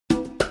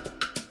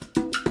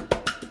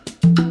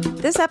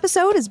This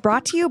episode is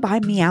brought to you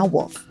by Meow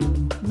Wolf.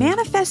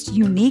 Manifest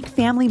unique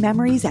family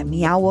memories at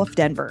Meow Wolf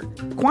Denver.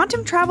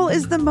 Quantum travel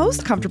is the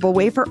most comfortable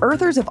way for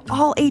Earthers of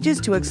all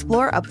ages to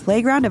explore a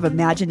playground of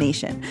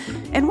imagination.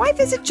 And why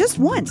visit just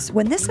once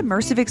when this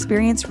immersive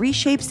experience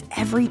reshapes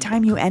every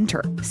time you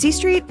enter? C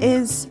Street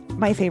is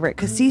my favorite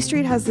because C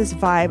Street has this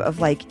vibe of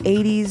like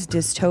 80s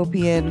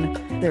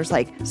dystopian. There's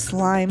like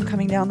slime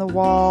coming down the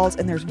walls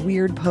and there's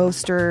weird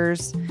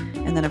posters.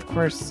 And then, of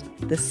course,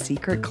 the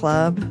secret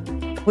club.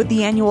 With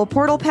the annual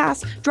Portal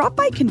Pass, drop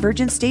by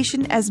Convergence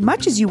Station as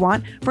much as you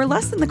want for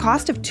less than the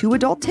cost of 2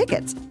 adult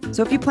tickets.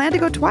 So if you plan to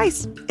go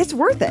twice, it's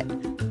worth it.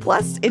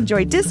 Plus,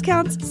 enjoy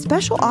discounts,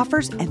 special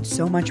offers, and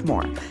so much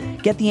more.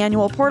 Get the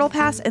annual Portal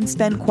Pass and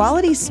spend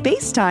quality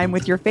space time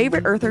with your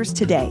favorite Earthers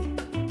today.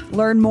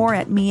 Learn more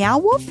at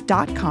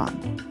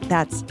meowwolf.com.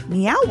 That's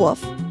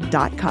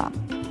meowwolf.com.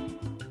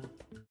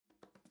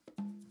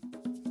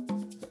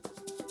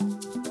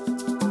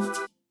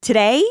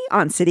 Today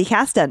on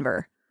CityCast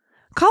Denver.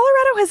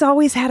 Colorado has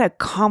always had a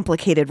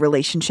complicated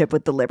relationship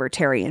with the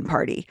Libertarian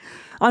Party.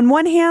 On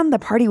one hand, the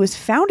party was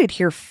founded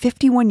here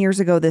 51 years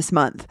ago this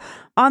month.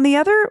 On the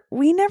other,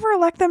 we never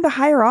elect them to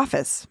higher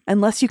office,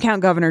 unless you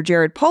count Governor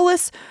Jared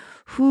Polis,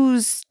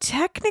 who's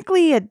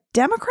technically a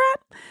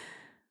Democrat.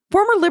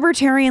 Former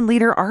Libertarian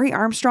leader Ari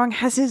Armstrong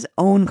has his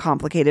own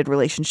complicated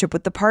relationship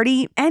with the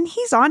party, and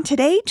he's on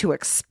today to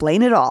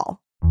explain it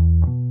all.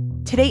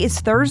 Today is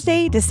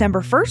Thursday,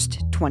 December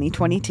 1st,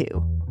 2022.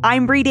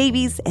 I'm Bree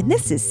Davies, and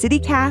this is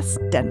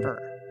CityCast Denver.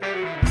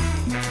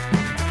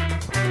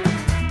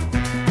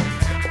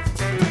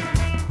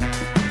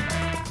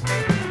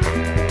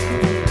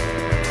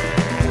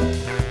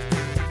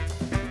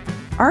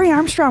 Ari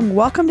Armstrong,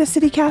 welcome to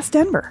CityCast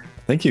Denver.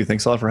 Thank you.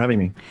 Thanks a lot for having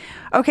me.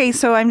 Okay,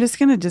 so I'm just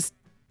going to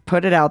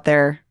put it out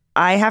there.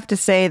 I have to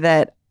say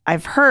that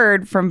I've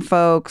heard from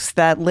folks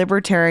that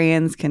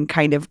libertarians can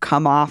kind of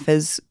come off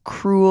as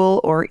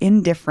cruel or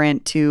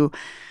indifferent to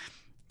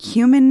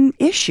human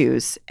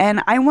issues.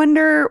 And I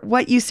wonder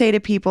what you say to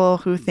people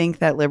who think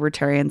that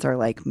libertarians are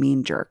like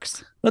mean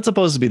jerks. That's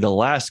supposed to be the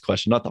last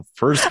question, not the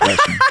first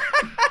question.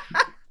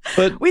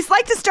 But we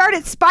like to start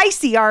it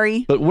spicy,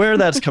 Ari. But where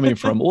that's coming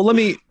from? Well, let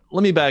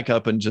me back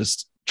up and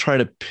just try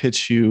to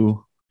pitch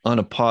you on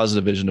a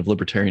positive vision of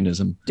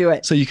libertarianism. Do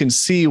it. So you can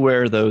see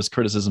where those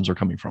criticisms are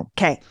coming from.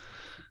 Okay.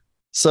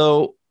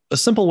 So a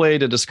simple way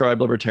to describe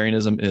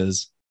libertarianism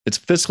is it's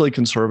fiscally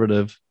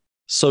conservative,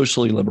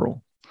 socially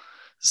liberal.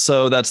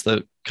 So that's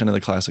the kind of the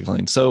classic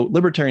line. So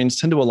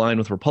libertarians tend to align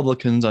with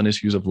Republicans on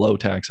issues of low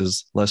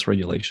taxes, less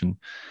regulation,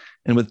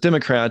 and with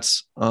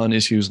Democrats on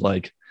issues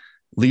like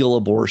legal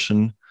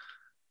abortion,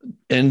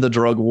 end the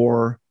drug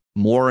war,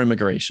 more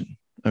immigration.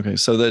 Okay,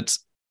 so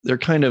they're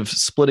kind of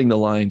splitting the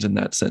lines in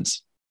that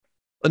sense.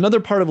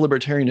 Another part of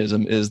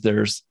libertarianism is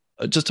there's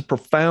just a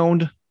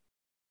profound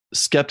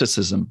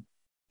skepticism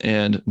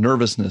and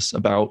nervousness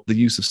about the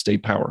use of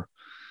state power.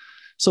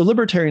 So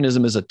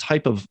libertarianism is a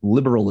type of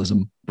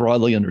liberalism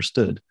broadly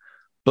understood,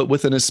 but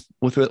with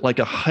like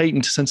a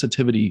heightened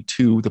sensitivity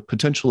to the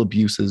potential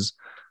abuses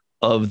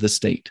of the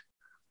state,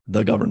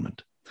 the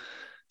government.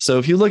 So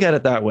if you look at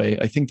it that way,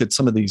 I think that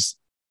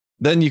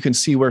then you can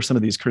see where some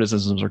of these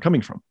criticisms are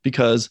coming from,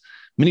 because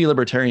many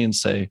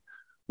libertarians say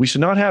we should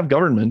not have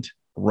government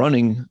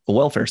running a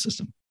welfare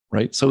system,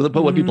 right?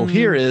 But what people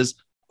hear is,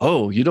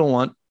 oh, you don't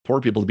want poor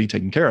people to be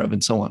taken care of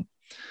and so on.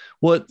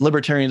 What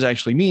libertarians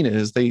actually mean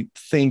is they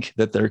think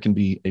that there can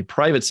be a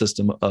private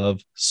system of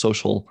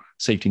social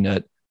safety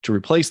net to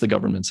replace the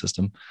government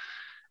system.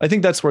 I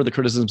think that's where the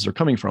criticisms are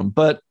coming from,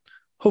 but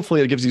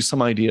hopefully it gives you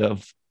some idea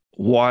of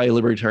why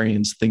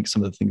libertarians think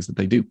some of the things that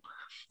they do.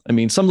 I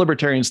mean, some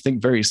libertarians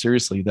think very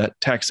seriously that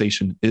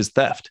taxation is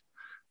theft.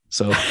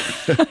 So,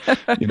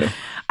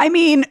 I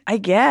mean, I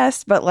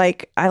guess, but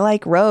I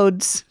like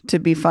roads to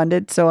be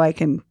funded so I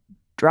can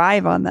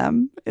drive on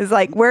them. Is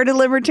where do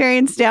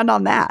libertarians stand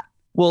on that?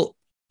 Well,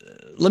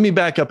 let me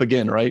back up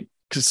again, right?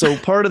 So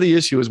part of the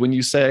issue is when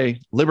you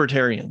say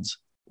libertarians,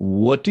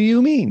 what do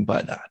you mean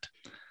by that?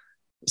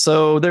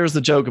 So there's the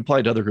joke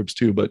applied to other groups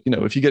too. But,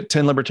 if you get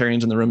 10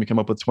 libertarians in the room, you come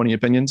up with 20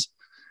 opinions.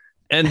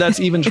 And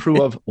that's even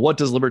true of what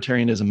does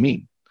libertarianism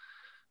mean?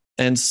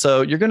 And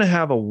so you're going to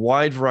have a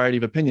wide variety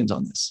of opinions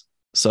on this.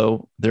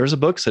 So there's a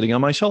book sitting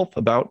on my shelf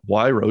about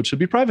why roads should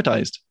be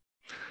privatized.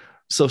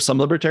 So some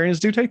libertarians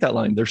do take that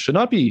line. There should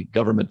not be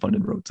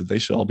government-funded roads. They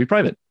should all be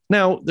private.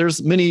 Now,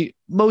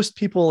 most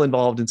people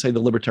involved in, say, the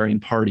Libertarian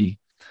Party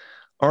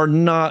are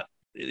not,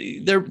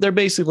 they're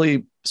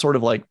basically sort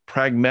of like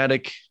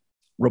pragmatic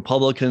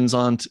Republicans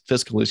on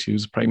fiscal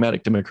issues,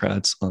 pragmatic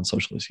Democrats on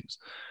social issues,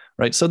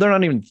 right? So they're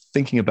not even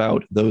thinking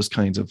about those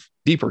kinds of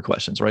deeper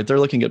questions, right? They're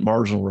looking at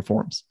marginal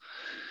reforms.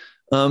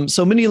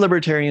 So many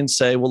libertarians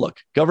say, well, look,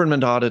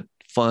 government ought to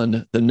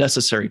fund the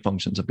necessary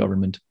functions of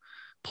government,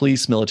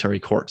 police, military,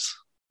 courts.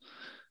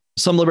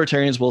 Some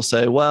libertarians will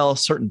say, well,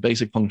 certain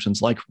basic functions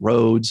like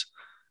roads,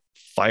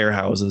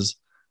 firehouses,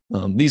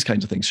 these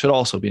kinds of things should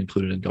also be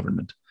included in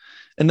government.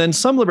 And then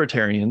some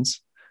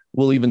libertarians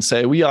will even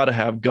say we ought to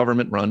have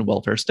government-run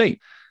welfare state.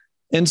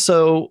 And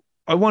so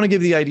I want to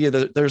give the idea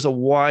that there's a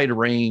wide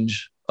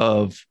range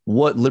of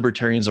what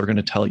libertarians are going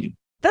to tell you.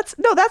 That's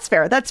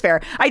fair. That's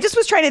fair. I just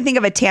was trying to think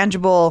of a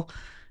tangible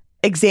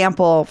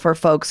example for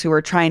folks who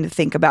are trying to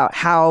think about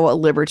how a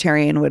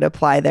libertarian would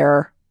apply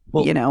their,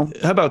 How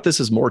about this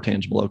is more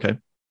tangible? Okay.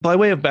 By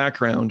way of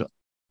background,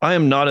 I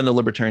am not in the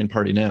Libertarian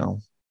Party now.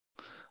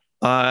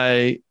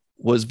 I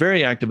was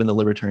very active in the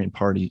Libertarian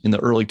Party in the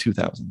early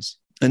 2000s.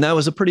 And that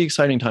was a pretty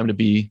exciting time to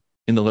be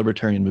in the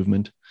libertarian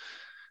movement.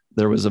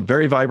 There was a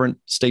very vibrant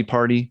state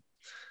party.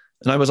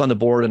 And I was on the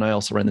board, and I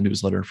also ran the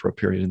newsletter for a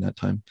period in that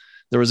time.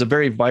 There was a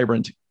very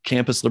vibrant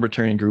campus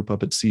libertarian group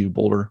up at CU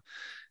Boulder.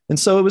 And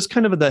so it was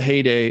kind of the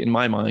heyday, in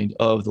my mind,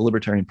 of the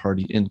Libertarian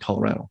Party in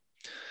Colorado.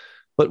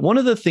 But one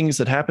of the things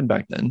that happened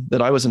back then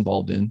that I was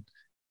involved in,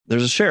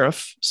 there's a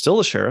sheriff, still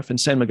a sheriff in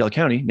San Miguel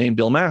County named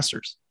Bill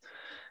Masters.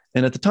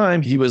 And at the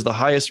time, he was the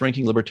highest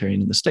ranking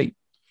libertarian in the state.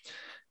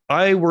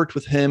 I worked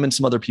with him and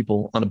some other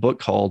people on a book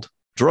called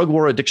Drug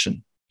War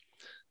Addiction.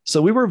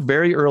 So we were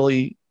very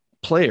early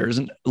players,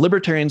 and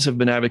libertarians have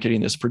been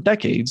advocating this for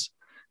decades,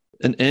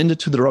 an end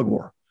to the drug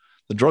war.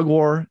 The drug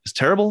war is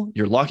terrible.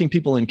 You're locking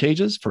people in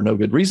cages for no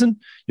good reason.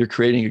 You're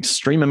creating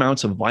extreme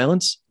amounts of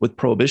violence with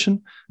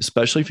prohibition,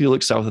 especially if you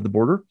look south of the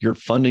border. You're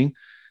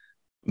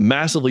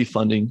massively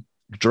funding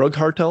drug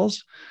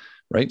cartels,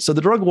 right? So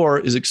the drug war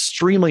is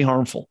extremely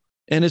harmful.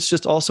 And it's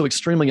just also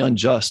extremely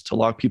unjust to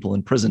lock people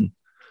in prison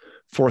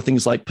for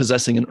things like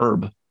possessing an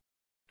herb.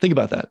 Think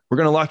about that. We're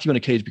going to lock you in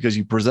a cage because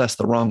you possess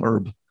the wrong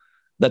herb.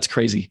 That's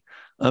crazy.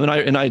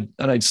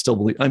 I still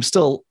believe I'm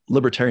still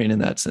libertarian in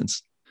that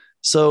sense.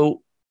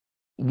 So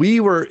we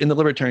were in the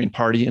Libertarian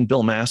Party, and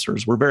Bill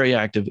Masters were very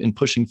active in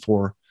pushing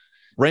for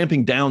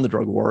ramping down the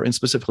drug war and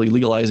specifically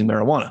legalizing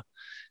marijuana.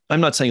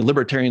 I'm not saying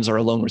libertarians are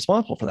alone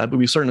responsible for that, but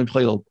we certainly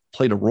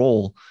played a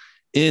role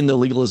in the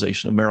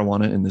legalization of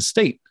marijuana in this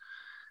state.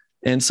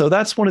 And so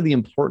that's one of the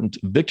important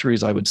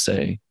victories, I would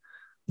say,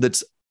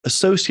 that's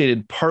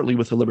associated partly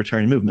with the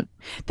libertarian movement.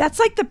 That's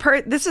like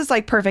this is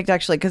like perfect,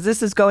 actually, because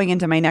this is going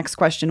into my next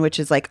question, which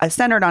is like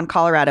centered on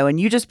Colorado. And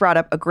you just brought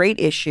up a great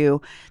issue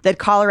that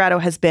Colorado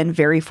has been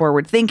very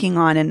forward thinking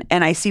on.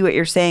 And I see what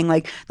you're saying,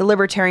 like the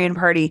Libertarian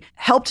Party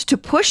helped to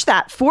push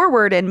that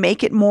forward and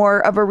make it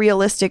more of a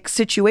realistic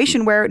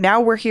situation where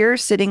now we're here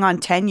sitting on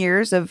 10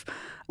 years of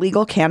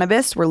legal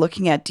cannabis. We're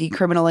looking at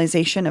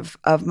decriminalization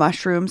of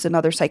mushrooms and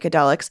other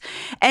psychedelics.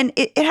 And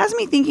it has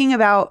me thinking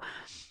about,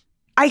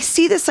 I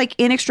see this like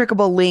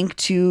inextricable link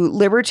to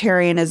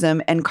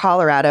libertarianism and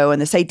Colorado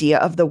and this idea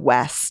of the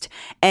West.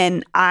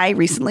 And I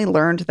recently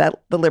learned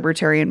that the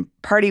Libertarian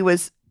Party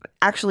was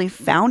actually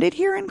founded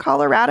here in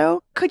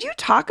Colorado. Could you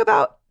talk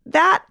about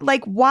that?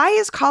 Like, why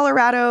is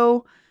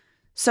Colorado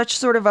such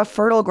sort of a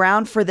fertile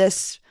ground for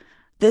this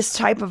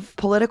type of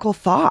political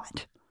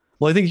thought?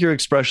 Well, I think your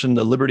expression,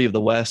 the liberty of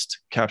the West,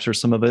 captures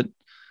some of it.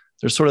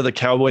 There's sort of the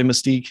cowboy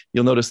mystique.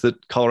 You'll notice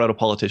that Colorado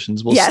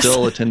politicians will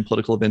still attend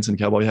political events in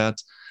cowboy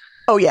hats.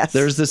 Oh, yes.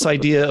 There's this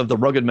idea of the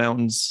rugged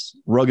mountains,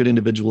 rugged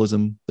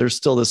individualism. There's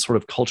still this sort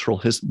of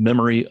cultural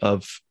memory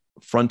of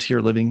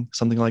frontier living,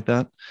 something like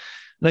that.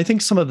 And I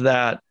think some of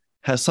that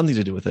has something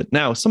to do with it.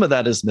 Now, some of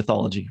that is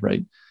mythology,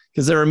 right?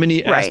 Because there are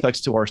many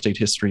aspects to our state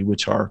history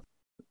which are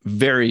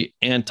very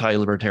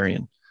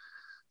anti-libertarian.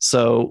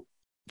 So,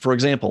 for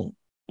example,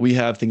 we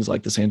have things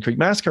like the Sand Creek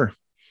Massacre.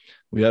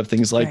 We have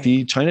things like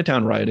the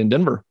Chinatown riot in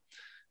Denver.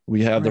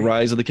 We have the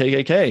rise of the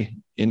KKK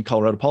in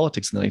Colorado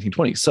politics in the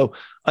 1920s. So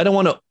I don't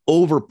want to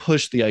over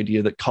push the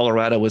idea that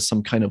Colorado was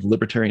some kind of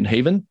libertarian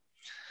haven.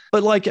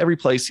 But like every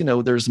place,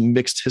 there's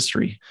mixed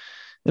history.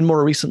 And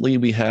more recently,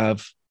 we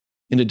have,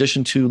 in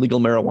addition to legal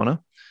marijuana,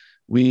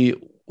 we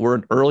were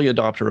an early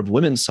adopter of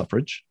women's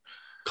suffrage.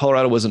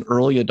 Colorado was an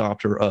early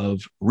adopter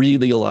of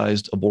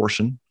re-legalized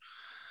abortion.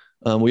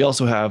 We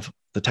also have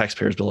the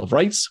Taxpayers' Bill of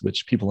Rights,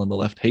 which people on the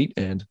left hate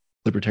and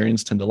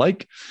libertarians tend to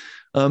like.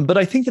 But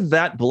I think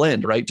that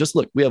blend, right? Just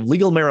look, we have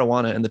legal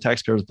marijuana and the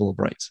Taxpayers' Bill of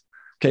Rights.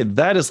 Okay,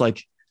 that is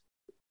like,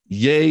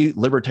 yay,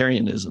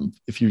 libertarianism.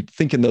 If you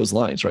think in those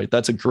lines, right?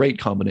 That's a great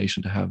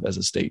combination to have as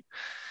a state.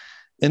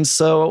 And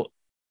so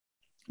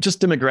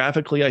just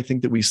demographically, I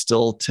think that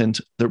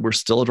we're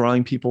still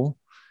drawing people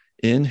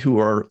in who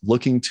are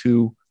looking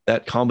to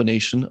that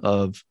combination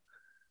of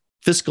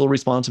fiscal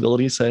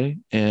responsibility, say,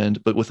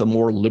 but with a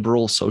more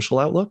liberal social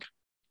outlook.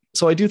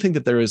 So I do think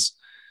that there is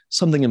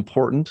something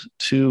important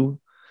to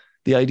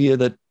the idea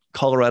that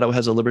Colorado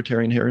has a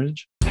libertarian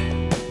heritage.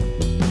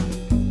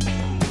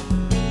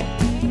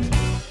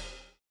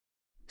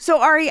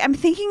 So, Ari, I'm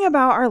thinking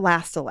about our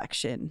last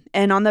election,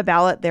 and on the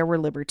ballot, there were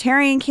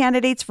libertarian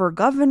candidates for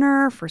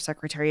governor, for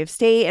secretary of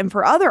state, and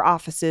for other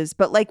offices.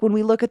 But like when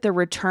we look at the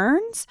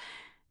returns,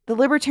 the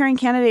libertarian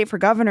candidate for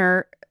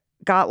governor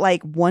got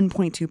like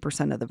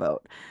 1.2% of the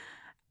vote.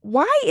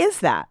 Why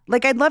is that?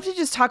 Like, I'd love to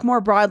just talk more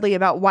broadly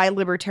about why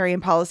libertarian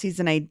policies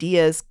and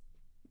ideas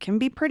can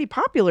be pretty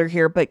popular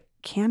here, but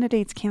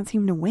candidates can't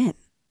seem to win.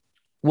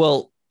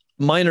 Well,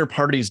 minor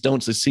parties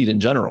don't succeed in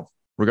general,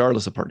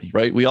 regardless of party,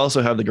 right? We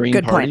also have the Green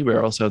Party. We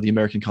also have the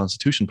American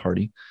Constitution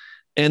Party.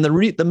 And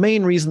the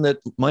main reason that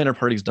minor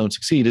parties don't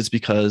succeed is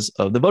because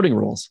of the voting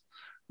rules,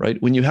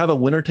 right? When you have a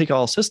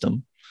winner-take-all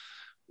system,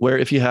 where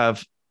if you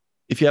have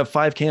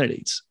 5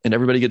 candidates and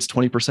everybody gets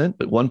 20%,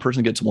 but one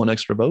person gets one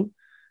extra vote,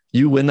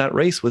 you win that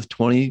race with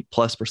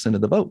 20+%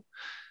 of the vote.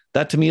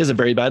 That to me is a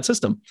very bad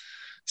system.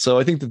 So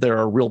I think that there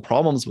are real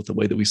problems with the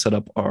way that we set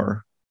up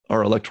our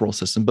electoral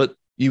system, but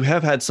you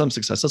have had some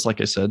successes. Like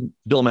I said,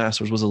 Bill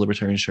Masters was a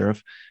Libertarian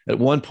sheriff. At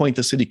one point,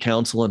 the city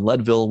council in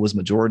Leadville was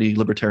majority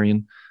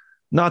Libertarian.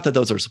 Not that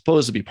those are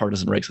supposed to be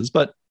partisan races,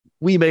 but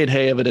we made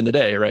hay of it in the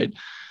day, right?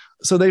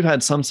 So they've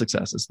had some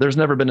successes. There's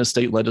never been a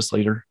state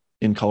legislator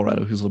in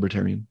Colorado who's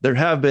Libertarian. There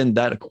have been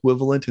that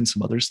equivalent in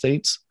some other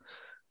states,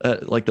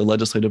 like the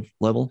legislative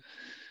level.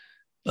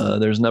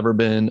 There's never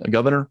been a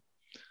governor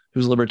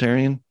who's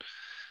Libertarian.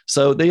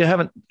 So they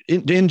haven't,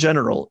 in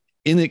general,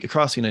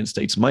 across the United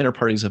States, minor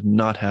parties have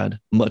not had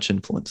much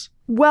influence.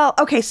 Well,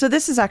 okay, so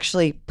this is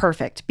actually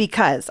perfect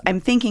because I'm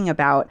thinking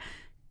about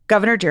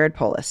Governor Jared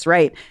Polis,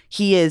 right?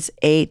 He is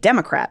a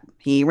Democrat.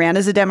 He ran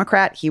as a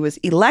Democrat. He was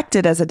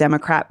elected as a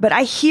Democrat. But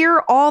I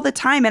hear all the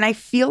time, and I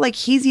feel like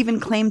he's even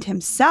claimed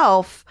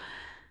himself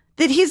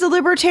that he's a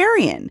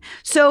libertarian.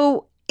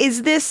 So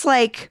is this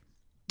like,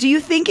 do you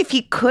think if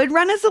he could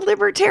run as a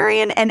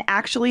libertarian and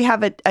actually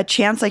have a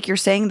chance, like you're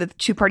saying, that the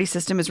two-party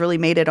system has really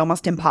made it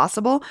almost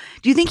impossible?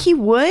 Do you think he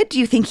would? Do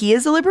you think he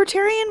is a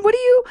libertarian? What do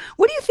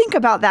you think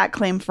about that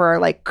claim for our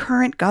like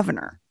current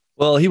governor?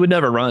 Well, he would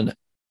never run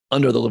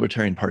under the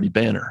Libertarian Party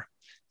banner.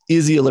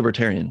 Is he a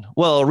libertarian?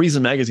 Well,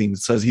 Reason Magazine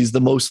says he's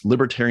the most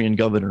libertarian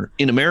governor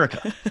in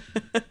America.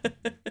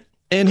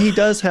 And he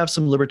does have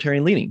some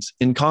libertarian leanings.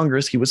 In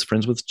Congress, he was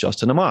friends with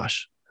Justin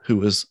Amash, who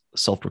was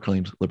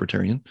self-proclaimed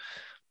libertarian.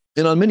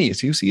 And on many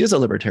issues, he is a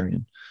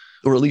libertarian,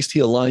 or at least he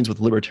aligns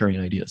with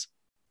libertarian ideas.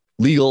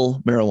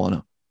 Legal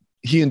marijuana.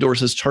 He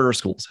endorses charter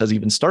schools, has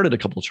even started a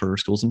couple of charter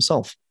schools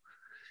himself.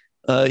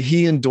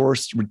 He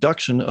endorsed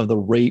reduction of the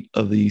rate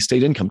of the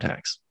state income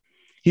tax.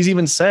 He's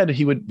even said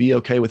he would be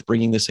okay with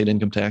bringing the state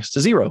income tax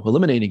to zero,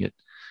 eliminating it.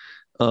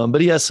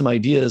 But he has some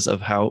ideas of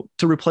how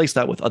to replace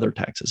that with other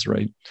taxes,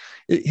 right?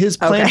 His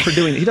plan for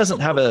doing it, he doesn't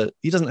have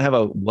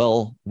a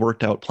well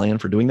worked out plan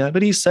for doing that,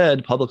 but he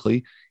said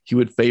publicly he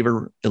would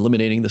favor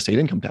eliminating the state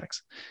income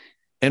tax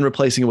and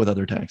replacing it with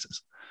other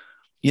taxes.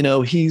 You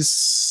know,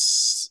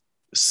 he's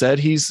said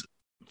he's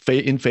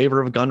in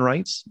favor of gun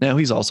rights. Now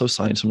he's also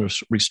signed some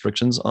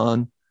restrictions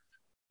on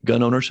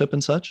gun ownership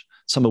and such,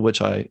 some of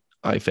which I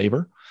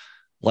favor.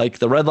 Like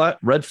the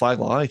red flag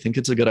law, I think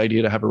it's a good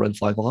idea to have a red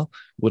flag law.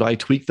 Would I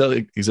tweak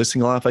the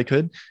existing law if I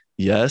could?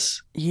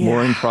 Yes. Yeah.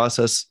 More in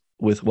process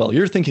with, well,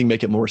 you're thinking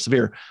make it more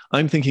severe.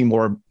 I'm thinking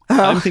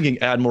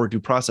add more due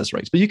process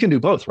rights. But you can do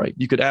both, right?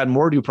 You could add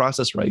more due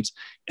process rights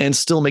and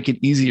still make it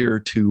easier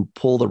to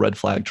pull the red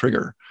flag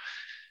trigger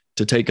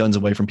to take guns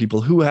away from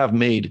people who have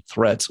made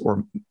threats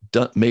or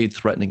made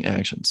threatening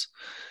actions.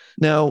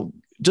 Now,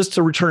 just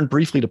to return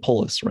briefly to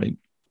Polis, right?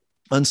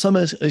 On some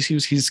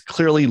issues, he's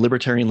clearly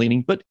libertarian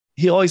leaning, but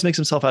he always makes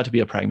himself out to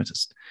be a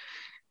pragmatist.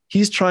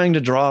 He's trying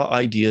to draw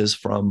ideas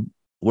from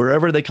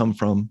wherever they come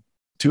from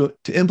to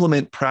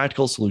implement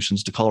practical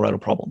solutions to Colorado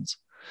problems.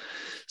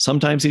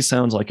 Sometimes he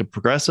sounds like a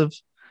progressive.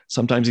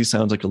 Sometimes he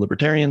sounds like a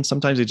libertarian.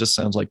 Sometimes he just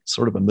sounds like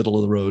sort of a middle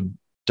of the road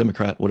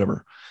Democrat,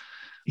 whatever.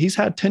 He's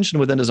had tension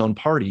within his own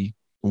party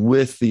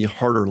with the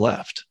harder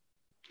left.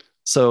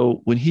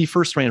 So when he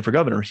first ran for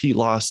governor, he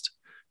lost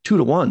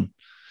 2-1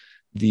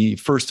 the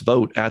first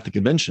vote at the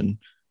convention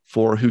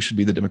for who should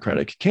be the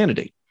Democratic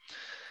candidate.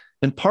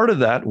 And part of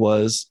that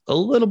was a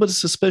little bit of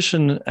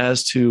suspicion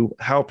as to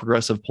how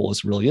progressive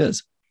Polis really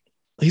is.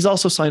 He's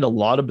also signed a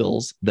lot of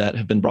bills that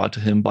have been brought to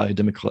him by a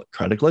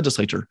Democratic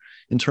legislature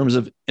in terms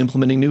of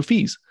implementing new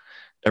fees.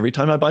 Every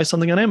time I buy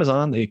something on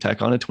Amazon, they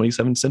tack on a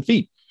 27-cent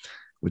fee,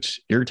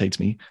 which irritates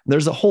me.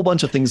 There's a whole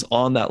bunch of things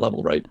on that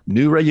level, right?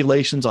 New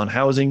regulations on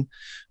housing,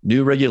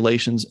 new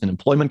regulations in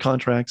employment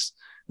contracts,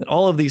 and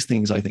all of these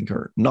things I think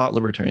are not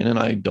libertarian, and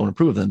I don't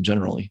approve of them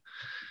generally.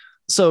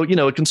 So, you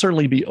know, it can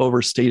certainly be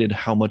overstated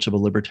how much of a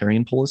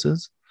libertarian Polis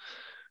is,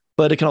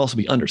 but it can also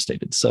be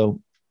understated.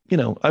 So, you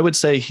know, I would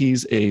say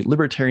he's a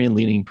libertarian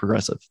leaning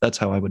progressive. That's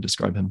how I would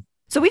describe him.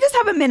 So we just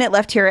have a minute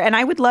left here, and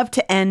I would love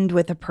to end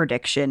with a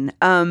prediction.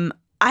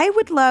 I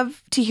would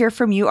love to hear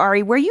from you,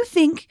 Ari, where you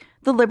think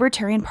the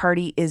Libertarian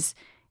Party is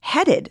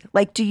headed.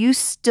 Like, do you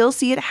still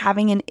see it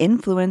having an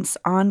influence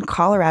on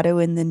Colorado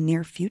in the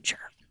near future?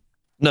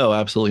 No,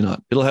 absolutely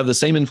not. It'll have the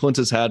same influence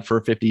it's had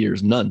for 50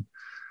 years. None.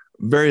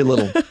 Very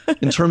little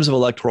in terms of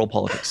electoral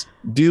politics,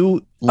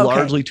 due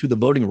largely to the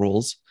voting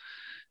rules.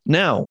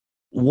 Now,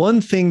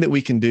 one thing that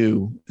we can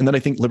do, and that I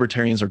think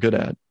libertarians are good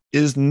at,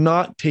 is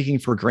not taking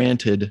for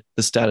granted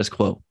the status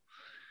quo.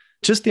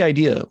 Just the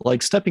idea,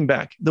 like stepping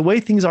back, the way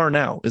things are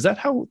now, is that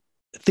how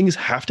things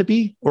have to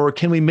be? Or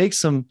can we make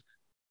some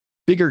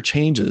bigger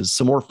changes,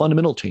 some more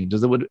fundamental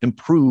changes that would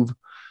improve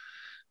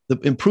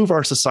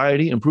our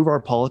society, improve our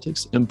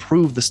politics,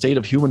 improve the state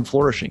of human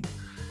flourishing?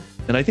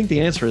 And I think the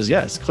answer is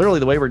yes. Clearly,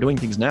 the way we're doing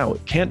things now,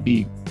 it can't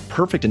be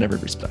perfect in every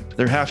respect.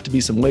 There have to be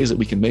some ways that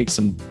we can make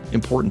some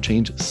important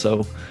changes.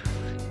 So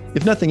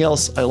if nothing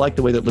else, I like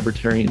the way that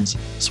libertarians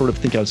sort of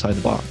think outside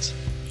the box.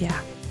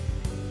 Yeah.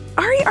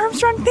 Ari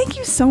Armstrong, thank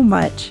you so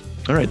much.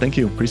 All right. Thank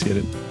you. Appreciate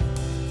it.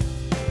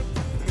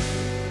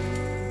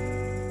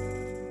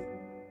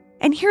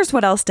 And here's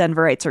what else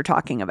Denverites are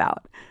talking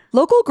about.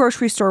 Local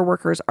grocery store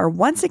workers are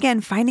once again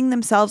finding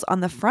themselves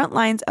on the front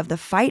lines of the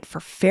fight for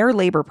fair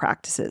labor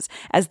practices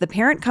as the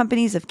parent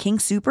companies of King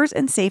Soopers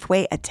and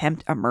Safeway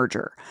attempt a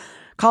merger.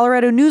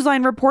 Colorado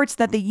Newsline reports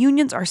that the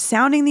unions are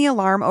sounding the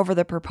alarm over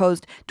the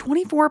proposed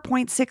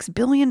 $24.6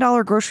 billion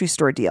grocery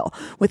store deal,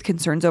 with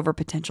concerns over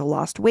potential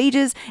lost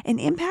wages and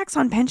impacts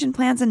on pension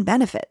plans and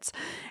benefits.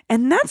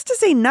 And that's to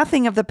say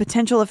nothing of the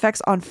potential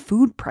effects on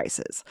food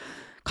prices.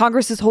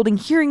 Congress is holding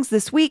hearings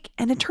this week,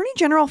 and Attorney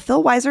General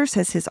Phil Weiser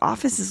says his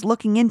office is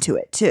looking into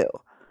it, too.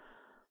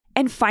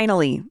 And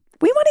finally,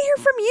 we want to hear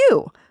from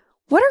you.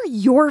 What are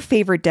your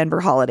favorite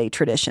Denver holiday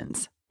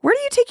traditions? Where do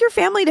you take your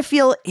family to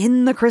feel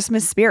in the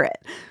Christmas spirit?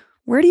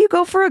 Where do you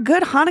go for a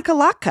good Hanukkah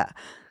latke?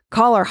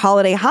 Call our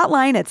holiday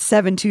hotline at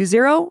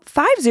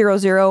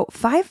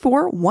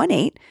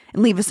 720-500-5418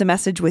 and leave us a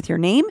message with your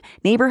name,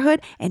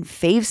 neighborhood, and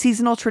fave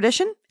seasonal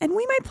tradition, and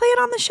we might play it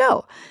on the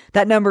show.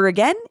 That number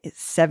again is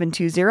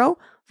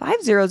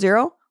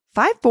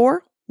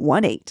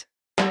 720-500-5418.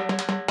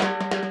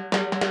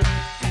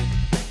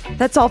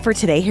 That's all for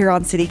today here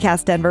on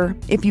CityCast Denver.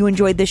 If you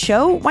enjoyed the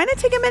show, why not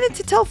take a minute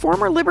to tell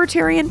former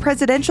Libertarian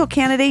presidential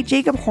candidate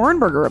Jacob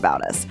Hornberger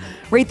about us?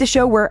 Rate the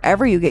show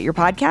wherever you get your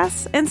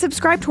podcasts and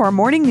subscribe to our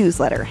morning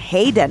newsletter,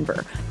 Hey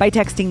Denver, by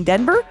texting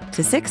Denver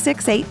to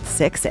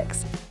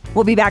 66866.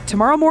 We'll be back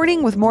tomorrow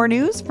morning with more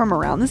news from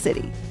around the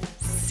city.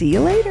 See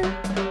you later.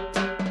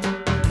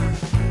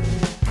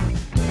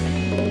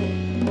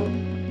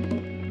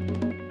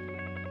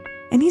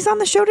 And he's on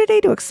the show today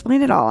to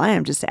explain it all. I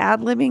am just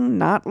ad-libbing,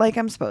 not like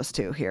I'm supposed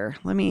to here.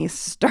 Let me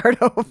start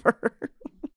over.